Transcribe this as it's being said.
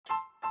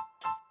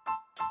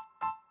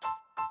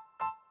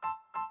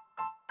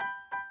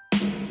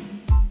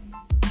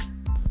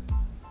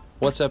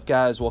What's up,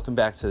 guys? Welcome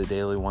back to the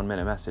Daily 1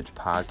 Minute Message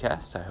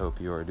podcast. I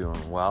hope you are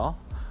doing well.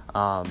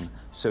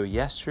 So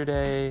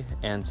yesterday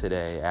and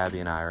today, Abby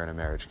and I are in a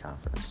marriage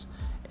conference.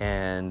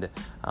 And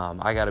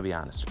I got to be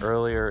honest,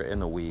 earlier in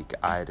the week,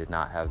 I did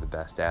not have the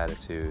best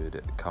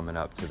attitude coming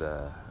up to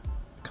the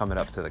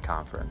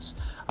conference.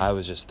 I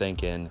was just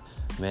thinking,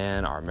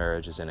 man, our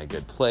marriage is in a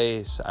good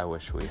place. I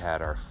wish we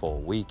had our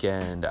full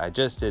weekend. I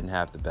just didn't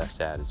have the best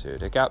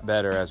attitude. It got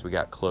better as we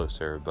got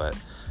closer, but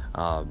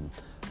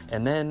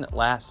and then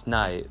last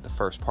night, the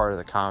first part of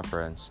the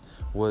conference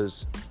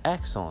was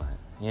excellent.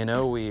 You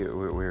know, we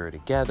were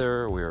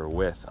together. We were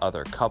with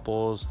other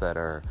couples that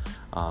are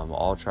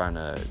all trying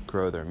to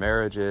grow their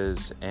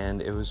marriages,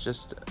 and it was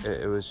just.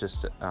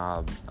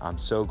 I'm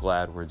so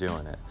glad we're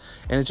doing it,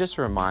 and it just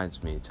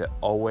reminds me to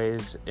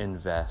always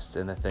invest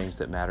in the things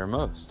that matter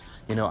most.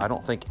 You know, I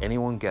don't think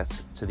anyone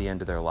gets to the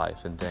end of their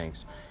life and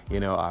thinks, you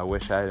know, I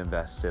wish I had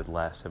invested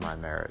less in my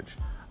marriage.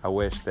 I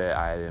wish that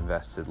I had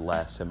invested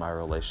less in my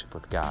relationship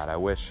with God. I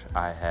wish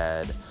I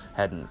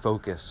hadn't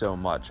focused so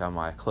much on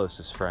my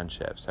closest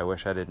friendships. I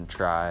wish I didn't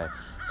try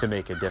to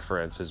make a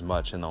difference as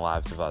much in the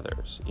lives of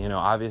others. You know,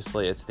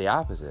 obviously it's the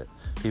opposite.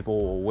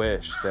 People will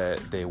wish that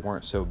they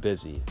weren't so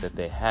busy, that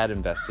they had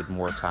invested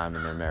more time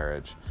in their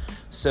marriage.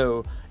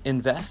 So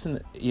invest in,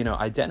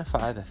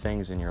 identify the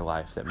things in your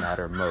life that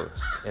matter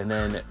most, and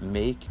then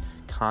make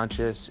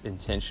conscious,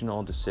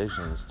 intentional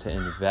decisions to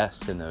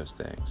invest in those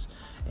things.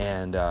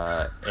 And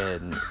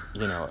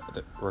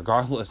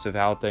regardless of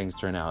how things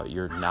turn out,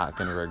 you're not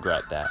going to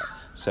regret that.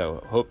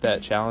 So hope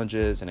that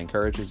challenges and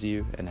encourages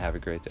you, and have a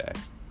great day.